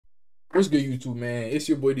What's good, YouTube, man? It's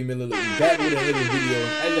your boy dMillionaire back with another video.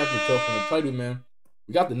 As y'all can tell from the title, man,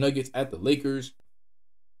 we got the Nuggets at the Lakers.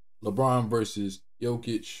 LeBron versus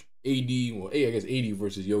Jokic. AD, well, I guess AD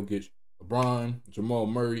versus Jokic. LeBron, Jamal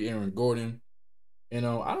Murray, Aaron Gordon. And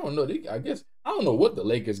I don't know. I don't know what the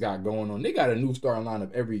Lakers got going on. They got a new starting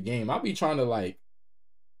lineup every game. I'll be trying to like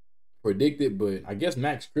predict it, but I guess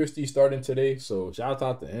Max Christie starting today. So shout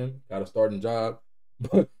out to him. Got a starting job.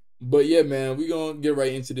 But yeah, man, we gonna get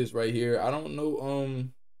right into this right here. I don't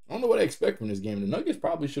know what I expect from this game. The Nuggets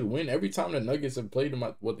probably should win. Every time the Nuggets have played them,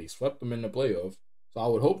 they swept them in the playoffs. So I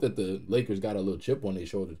would hope that the Lakers got a little chip on their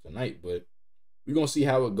shoulders tonight. But we're gonna see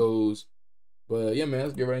how it goes. But yeah, man,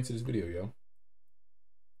 let's get right into this video, yo.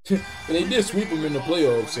 And they did sweep them in the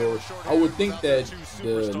playoffs, so I would think that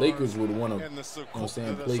the Lakers would want to, you know what I'm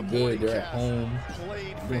saying, play good. They're at home.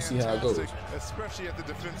 We're going to see how it goes. Especially at the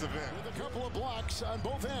defensive end. With a couple of blocks on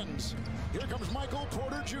both ends. Here comes Michael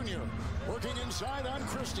Porter Jr. working inside on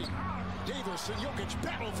Christie. Davis and Jokic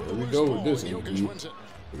battle for the Here we go with this, AD.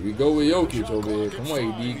 Here we go with Jokic over here. Come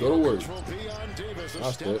on, AD. Go to work.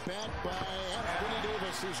 I'll step.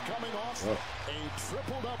 Is coming off a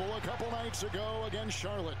triple-double a couple nights ago against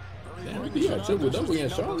Charlotte. Damn, he got a triple-double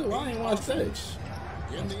against Charlotte? Why I ain't watched that?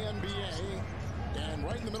 In the NBA, and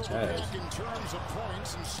right in the middle of the pack in terms of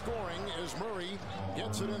points and scoring as Murray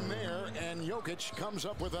gets it in there, and Jokic comes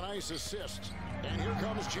up with a nice assist. And here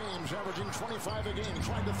comes James, averaging 25 a game,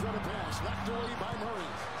 trying to thread a pass, knocked away by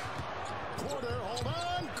Murray. Porter, hold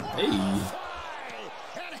on. Hey.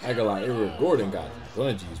 I got like Aaron Gordon got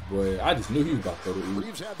bungees, boy. I just knew he was about to go to eat.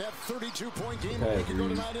 Reeves had that 32-point game a week ago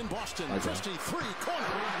tonight in Boston. Christie, three-corner.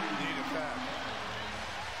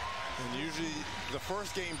 And usually the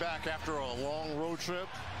first game back after a long road trip.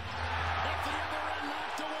 At the other end,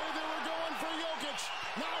 knocked away. They were going for Jokic.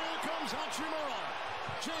 Now here comes Hachimura.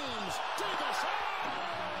 James, Davis.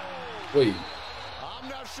 Oh! Wait. I'm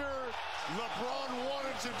not sure LeBron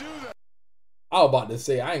wanted to do that. I was about to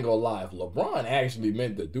say, I ain't gonna lie, if LeBron actually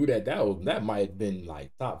meant to do that, that might have been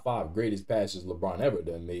like top 5 greatest passes LeBron ever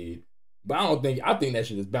done made. But I think that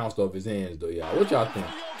shit just bounced off his hands though, y'all. What y'all think?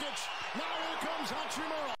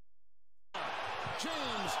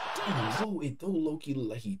 It though low-key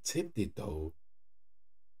look like he tipped it though.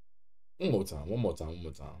 One more time.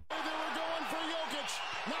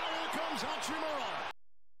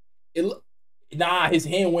 Nah, his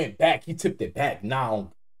hand went back. He tipped it back. Nah,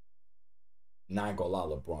 not gonna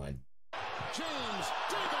lie, LeBron. James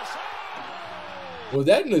Davis. Was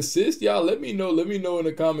that an assist, y'all? Let me know in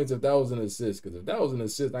the comments if that was an assist. Because if that was an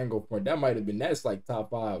assist, I ain't gonna front. That might have been. That's like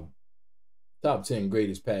top 10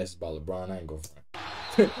 greatest passes by LeBron. I ain't gonna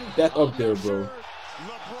front. That's up there, bro.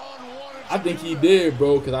 I think he did,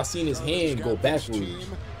 bro, because I seen his hand go backwards.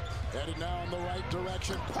 Headed now in the right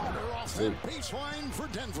direction. Porter off the baseline for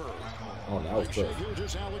Denver. Oh, that was tough.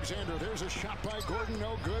 Here's Alexander. There's a shot by Gordon.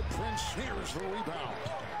 No good. Prince here's the rebound.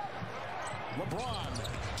 LeBron.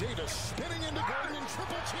 Davis spinning into Gordon and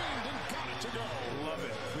triple teamed and got it to go. Love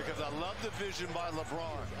it because I love the vision by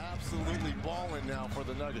LeBron. Absolutely balling now for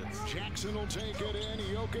the Nuggets. Jackson will take it in.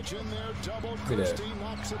 Jokic in there. Double. Christie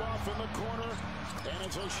knocks it off in the corner. And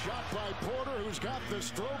it's a shot by Porter who's got the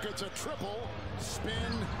stroke. It's a triple. Spin.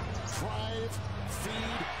 Drive.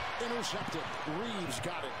 Feed. Intercepted. Reeves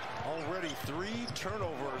got it. Already 3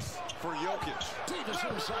 turnovers for Jokic. Davis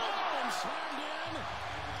inside and slammed in.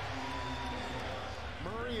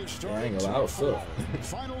 Murray is starting to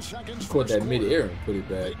final seconds. Caught that mid-air and put it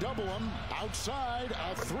back. They double him outside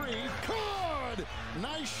a 3. Good.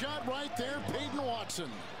 Nice shot right there, Peyton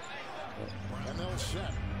Watson. And they'll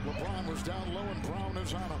set. LeBron was down low and Brown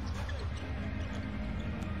is on him.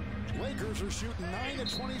 Lakers are shooting 9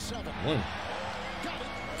 of 27. Got it.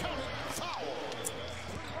 Count it. Foul.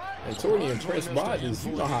 And Tony and Prince Rodgers,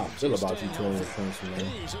 you know how I feel about you, Tony and Prince, man.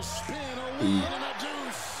 He's a spin, a lead, and a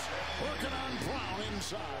deuce. Working on Brown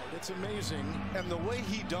inside. It's amazing. And the way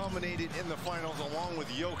he dominated in the finals along with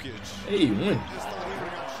Jokic. Hey, he won.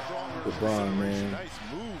 LeBron, man. Nice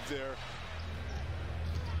move there.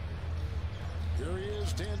 Here he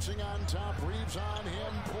is dancing on top. Reeves on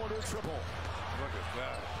him. Porter triple. Look at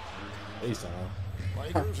that. Hey, son.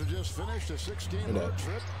 Lakers have just finished a 6-game road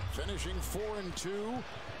trip, finishing 4-2.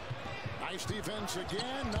 Nice defense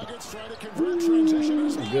again. Nuggets try to convert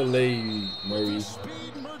transition. Good lay, Murray.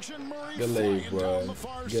 Good lay, bro.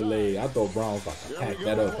 Good lay. I thought Brown was about to pack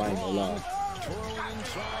that up. I ain't gonna lie. Twirling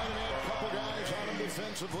inside and a couple guys on him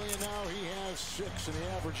defensively, and now he has 6, and he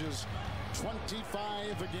averages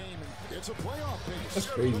 25 a game. It's a playoff base. That's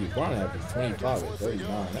crazy. Brown averaged 25 and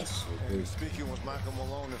 39. That's so crazy. Speaking with Michael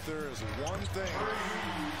Malone, if there is one thing,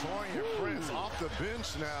 Torian Prince off the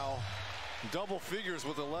bench now. Double figures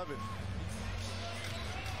with 11.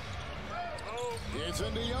 It's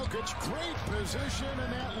into Jokic. Great position,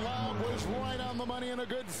 and that lob was right on the money, and a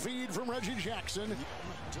good feed from Reggie Jackson.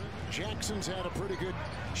 Jackson's had a pretty good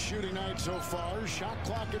shooting night so far. Shot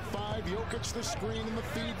clock at 5. Jokic the screen and the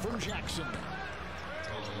feed from Jackson.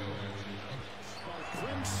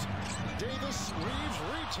 Prince, Davis, Reeves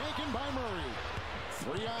retaken by Murray.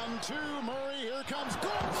 3-on-2, Murray, here comes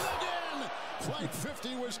Gordon again. Flight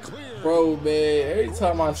 50 was clear. Bro, man, every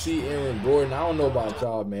time I see Aaron Gordon, I don't know about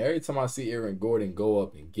y'all, man. Every time I see Aaron Gordon go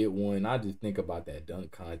up and get one, I just think about that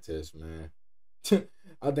dunk contest, man.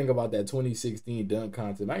 I think about that 2016 dunk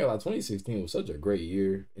contest. I got like 2016 was such a great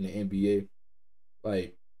year in the NBA.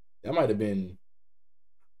 Like, that might have been,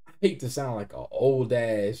 I hate to sound like an old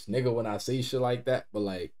ass nigga when I say shit like that, but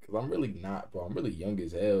like, cause I'm really not, bro. I'm really young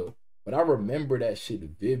as hell. But I remember that shit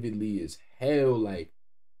vividly as hell. Like,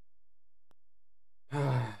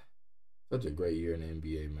 such a great year in the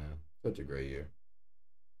NBA, man. Such a great year.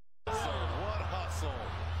 What hustle.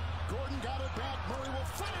 Gordon got it back. Murray will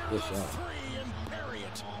fire Good the shot. 3 and bury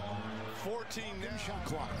it. 14 in shot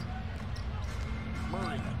clock.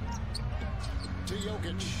 Murray to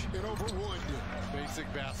Jokic and over Wood.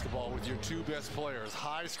 Basic basketball with your two best players.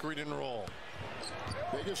 High screen and roll.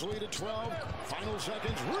 Biggest lead at 12. Final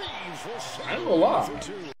seconds. Reeves will save. I ain't gonna lie. For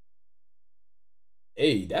 2.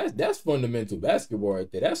 Hey, that's fundamental basketball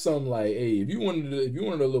right there. That's something like, hey, if you wanted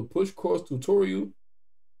a little push cross tutorial,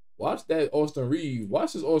 watch that Austin Reeves.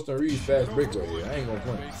 Watch this Austin Reeves fast break right here. I ain't gonna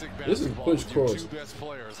front. This is push cross.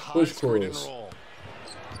 Push cross.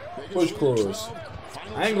 Push cross.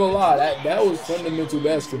 I ain't gonna lie, that was fundamental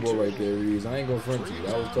basketball right there, Reeves. I ain't gonna front you.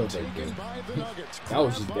 That was tough right there. That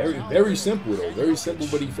was just very, very simple though. Very simple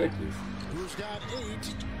but effective. Who's got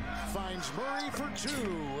 8? Finds Murray for 2,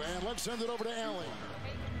 and let's send it over to Allen.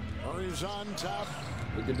 Murray's on top.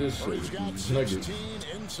 Look at this Murray's shit. got Nuggets. 16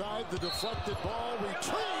 inside the deflected ball.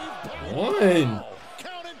 Retrieved. One.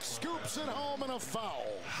 Counted, scoops it home, and a foul.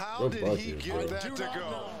 How did he get that to go?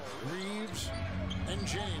 Know. Reeves and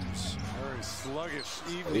James. Very sluggish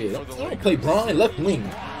Oh, evening yeah, for the don't Lakers. play Bron left wing.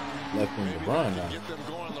 Left wing LeBron now. Get them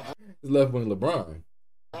going. It's left wing LeBron.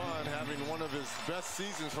 LeBron having one of his best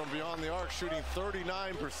seasons from beyond the arc, shooting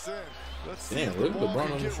 39%. Let's see Damn, if look, the ball LeBron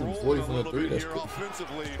can on the get shoot rolling 40 a from the little 3. bit That's here cool.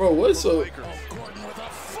 offensively. Bro, what's for the so Lakers. Gordon with a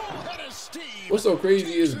full head of steam. what's so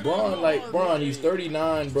crazy is Bron, he's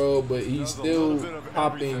 39, bro, but he's still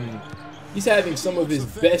popping. He's having some of his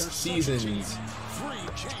best seasons.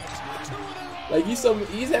 Like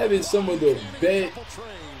he's having some of the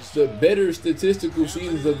better statistical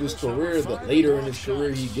seasons of his career. The later in his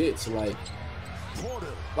career he gets, like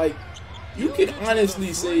you could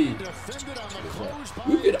honestly say,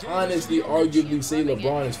 you could honestly arguably say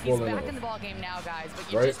LeBron is falling off. Back in the ball game now, guys, but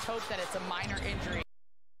you Right? just hope that it's a minor injury.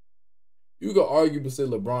 You could arguably say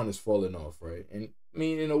LeBron is falling off, right? And I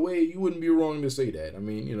mean, in a way, you wouldn't be wrong to say that. I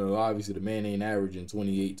mean, you know, obviously the man ain't averaging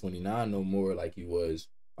 28, 29 no more like he was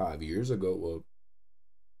 5 years ago. Well,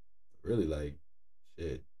 really, like,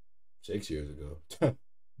 shit, 6 years ago.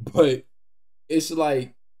 But it's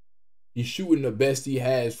like he's shooting the best he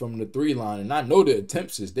has from the 3 line. And I know the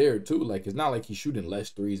attempts is there, too. Like, it's not like he's shooting less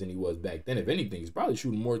threes than he was back then. If anything, he's probably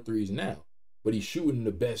shooting more threes now. But he's shooting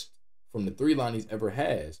the best from the 3 line he's ever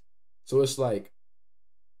has. So it's like,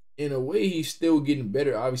 in a way, he's still getting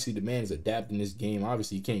better. Obviously, the man's adapting this game.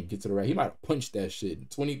 Obviously, he can't get to the right. He might have punched that shit in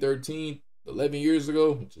 2013, 11 years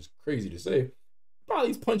ago, which is crazy to say. Probably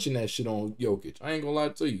he's punching that shit on Jokic. I ain't gonna lie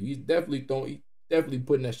to you. He's definitely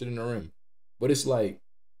putting that shit in the rim. But it's like,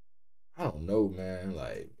 I don't know, man.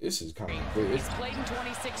 Like, this is kind of crazy. He's played in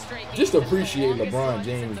 26 straight games. Just appreciate LeBron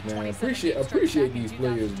James, man. Appreciate these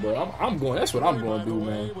players, bro. I'm going. That's what I'm going to do,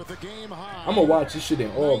 man. I'm gonna watch this shit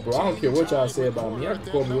in all, bro. I don't care what y'all say about me. Y'all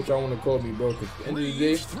can call me what y'all want to call me, bro. Because at the end of the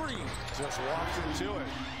day, Just walks into it.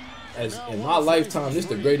 as in my lifetime, this is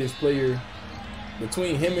the greatest player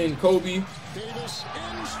between him and Kobe.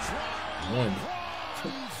 One.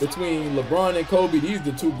 Between LeBron and Kobe, these are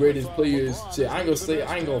the 2 greatest players. Shit, I ain't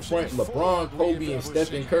gonna front. LeBron, Kobe, and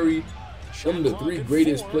Stephen Curry. Them the 3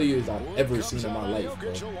 greatest players I've ever seen in my life, bro.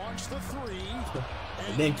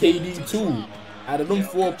 And then KD too. Out of them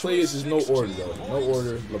 4 players, there's no order though. No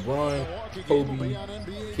order. LeBron, Kobe,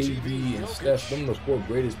 KD, and Steph. Them the 4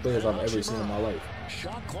 greatest players I've ever seen in my life.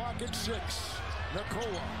 Shot clock at 6.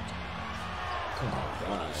 Nikola. Oh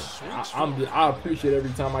my God. I appreciate every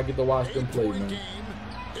time I get to watch them play, man.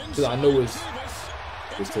 Because I know it's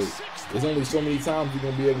there's only so many times you're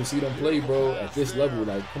going to be able to see them play, bro, at this level.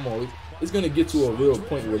 Like, come on. It's going to get to a real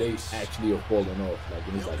point where they actually are falling off. Like,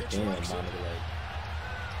 and it's like, damn, man. Like,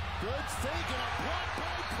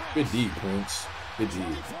 good D, Prince. Good D.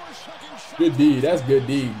 Good D. That's good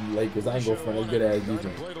D. Lakers. I ain't go front. That's good ass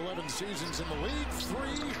defense. Played 11 seasons in the league. 3.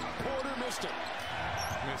 Porter missed it.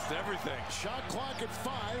 Missed everything. Shot clock at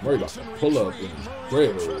 5. Murray about to pull up and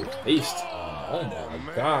dribble. FaceTime. Oh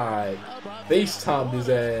my God. FaceTimed his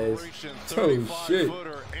ass. Oh shit.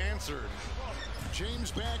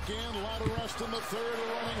 James back in. A lot of rust in the third. A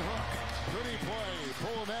running hook. Pretty play.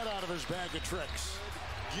 Pulling that out of his bag of tricks.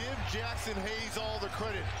 Give Jackson Hayes all the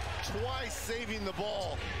credit. Twice saving the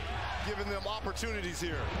ball. Giving them opportunities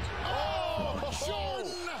here. Oh,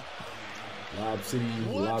 Jordan! Lob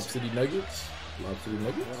City Nuggets. Lob City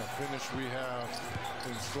Nuggets. What a finish we have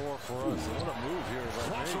in store for us. What a move here by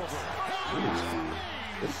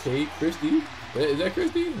Hayes. Okay, Christie. Is that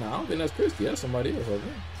Christie? No, I don't think that's Christie. That's somebody else, I think.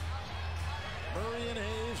 Murray and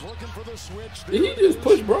Hayes looking for the switch. Did he just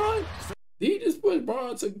push Bron? Did he just push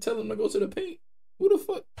Bron to tell him to go to the paint? Who the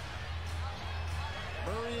fuck?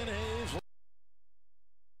 Murray and Hayes.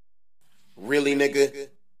 Really, nigga?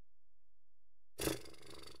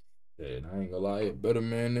 Yeah, I ain't gonna lie, a better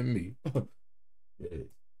man than me. Yeah.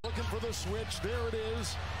 Looking for the switch. There it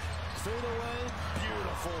is. Fade away.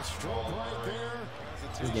 Beautiful stroke right there.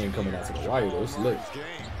 This game coming out to the wire though. It's lit.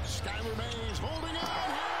 Skylar Mays holding on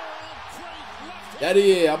here. That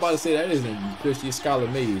is, I'm about to say that isn't Christie. It's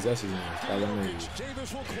Skylar Mays. That's his name. Skylar Mays.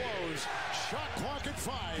 Davis will close. Shot clock at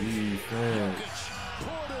 5.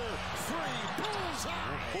 Porter, 3.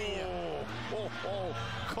 Bullseye.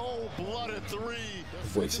 Cold-blooded 3.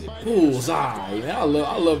 Boy said bullseye. Man, I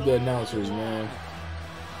love the announcers, man.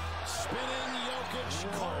 Spinning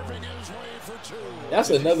Jokic, carving his way for 2.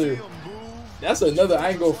 That's another, I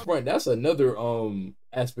ain't go front. That's another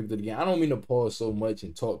aspect of the game. I don't mean to pause so much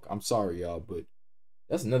and talk. I'm sorry, y'all, but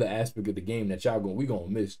that's another aspect of the game that we gonna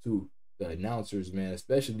miss too. The announcers, man,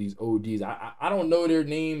 especially these OGs. I don't know their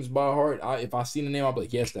names by heart. If I see the name, I'll be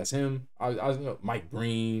like, yes, that's him. I know Mike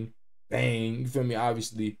Green, Bang, you feel me?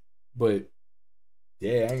 Obviously, but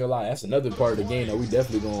yeah, I ain't gonna lie. That's another part of the game that we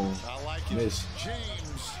definitely gonna miss.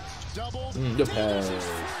 James, double. Good pass.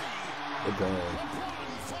 Good pass.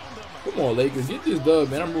 Come on, Lakers, get this dub,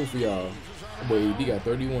 man. I'm rooting for y'all. Oh, boy, AD got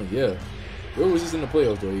 31. Yeah. Where was this in the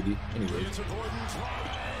playoffs, though, AD? Anyway. It's a Gordon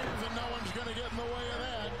drive, and no one's going to get in the way of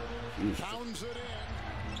that. Pounds it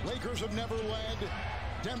in. Lakers have never led.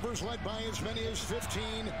 Denver's led by as many as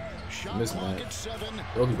 15. Shot clock at 7.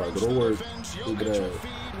 Okay, about to go to work. Look at that.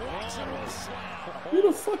 Who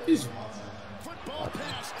the fuck is... Football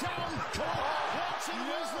pass down. Watson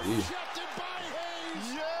was rejected by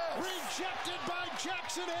Hayes. Yes. Rejected by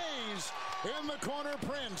Jackson Hayes. In the corner,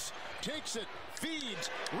 Prince takes it, feeds,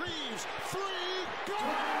 Reeves, 3, go!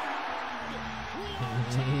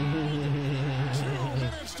 2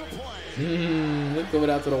 minutes to play. Let's go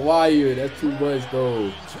out to the wire. That's too much,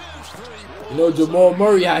 though. You know, Jamal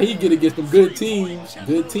Murray, how he get against some good teams.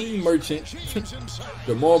 Good team merchant.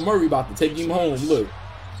 Jamal Murray about to take him home. Look,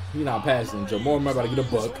 he not passing. Jamal Murray about to get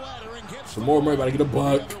a buck. Jamal Murray about to get a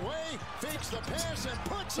buck.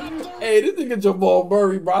 Hey, this nigga Jamal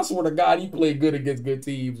Murray, bro. I swear to God, he played good against good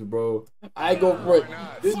teams, bro. I ain't go for it.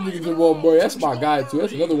 This nigga Jamal Murray, that's my guy, too.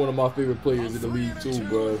 That's another one of my favorite players in the league, too,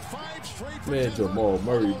 bro. Man, Jamal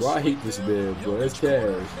Murray, bro. I hate this man, bro. That's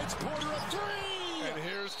cash. And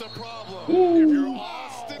here's the problem. If you're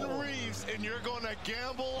Austin Reeves and you're going to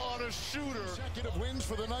gamble on a shooter. Consecutive wins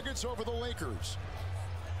for the Nuggets over the Lakers.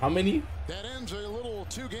 How many? That ends a little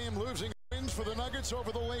 2-game losing. Wins for the Nuggets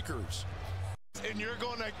over the Lakers. And you're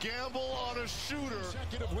going to gamble on a shooter.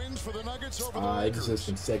 Consecutive wins for the Nuggets over the It Lakers. just says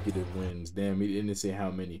consecutive wins. Damn, he didn't say how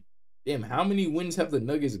many. Damn, how many wins have the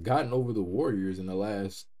Nuggets gotten over the Warriors in the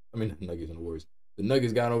last... I mean, the Nuggets and the Warriors. The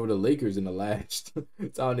Nuggets got over the Lakers in the last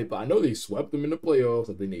time they... I know they swept them in the playoffs.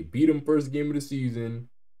 I think they beat them first game of the season.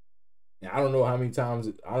 And I don't know how many times...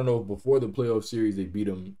 I don't know if before the playoff series they beat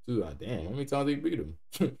them too. Damn, how many times they beat them?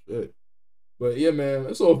 Shit. But yeah, man,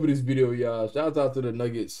 that's all for this video, y'all. Shout out to the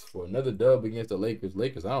Nuggets for another dub against the Lakers.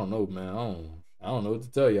 Lakers, I don't know, man. I don't know what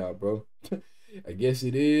to tell y'all, bro. I guess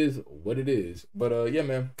it is what it is. But yeah,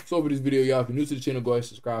 man, that's all for this video, y'all. If you're new to the channel, go ahead and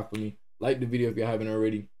subscribe for me. Like the video if you haven't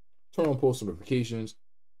already. Turn on post notifications.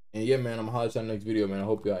 And yeah, man, I'm gonna holler at you on the next video, man. I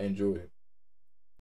hope y'all enjoy it.